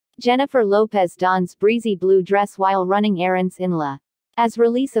Jennifer Lopez dons breezy blue dress while running errands in La. As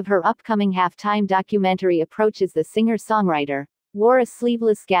release of her upcoming halftime documentary approaches, the singer-songwriter wore a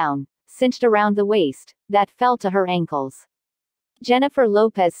sleeveless gown, cinched around the waist, that fell to her ankles. Jennifer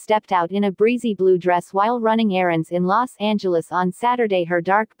Lopez stepped out in a breezy blue dress while running errands in Los Angeles on Saturday. Her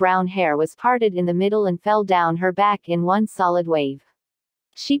dark brown hair was parted in the middle and fell down her back in one solid wave.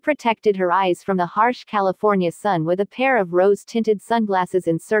 She protected her eyes from the harsh California sun with a pair of rose-tinted sunglasses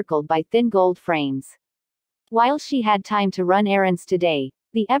encircled by thin gold frames. While she had time to run errands today,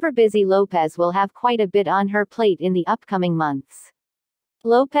 the ever-busy Lopez will have quite a bit on her plate in the upcoming months.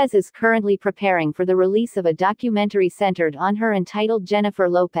 Lopez is currently preparing for the release of a documentary centered on her entitled Jennifer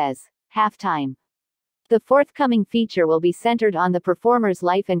Lopez, Halftime. The forthcoming feature will be centered on the performer's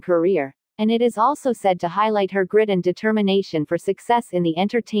life and career, and it is also said to highlight her grit and determination for success in the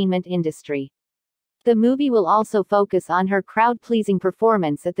entertainment industry. The movie will also focus on her crowd-pleasing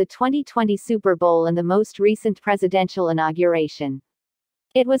performance at the 2020 Super Bowl and the most recent presidential inauguration.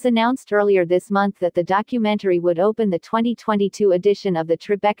 It was announced earlier this month that the documentary would open the 2022 edition of the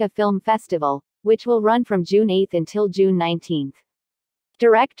Tribeca Film Festival, which will run from June 8 until June 19.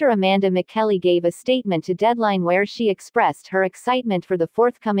 Director Amanda McKelly gave a statement to Deadline where she expressed her excitement for the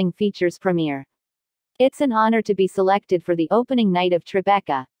forthcoming feature's premiere. "It's an honor to be selected for the opening night of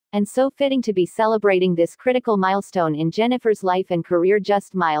Tribeca, and so fitting to be celebrating this critical milestone in Jennifer's life and career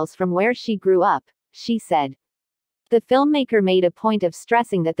just miles from where she grew up," she said. The filmmaker made a point of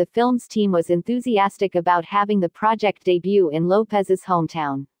stressing that the film's team was enthusiastic about having the project debut in Lopez's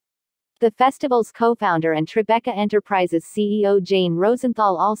hometown. The festival's co-founder and Tribeca Enterprises CEO Jane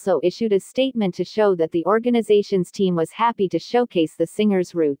Rosenthal also issued a statement to show that the organization's team was happy to showcase the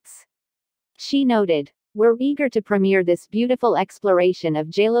singer's roots. She noted, "We're eager to premiere this beautiful exploration of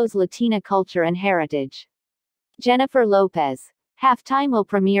JLo's Latina culture and heritage." Jennifer Lopez. Halftime will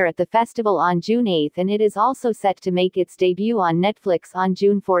premiere at the festival on June 8 and it is also set to make its debut on Netflix on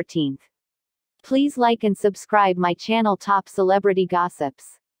June 14. Please like and subscribe my channel Top Celebrity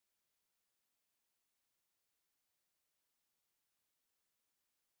Gossips.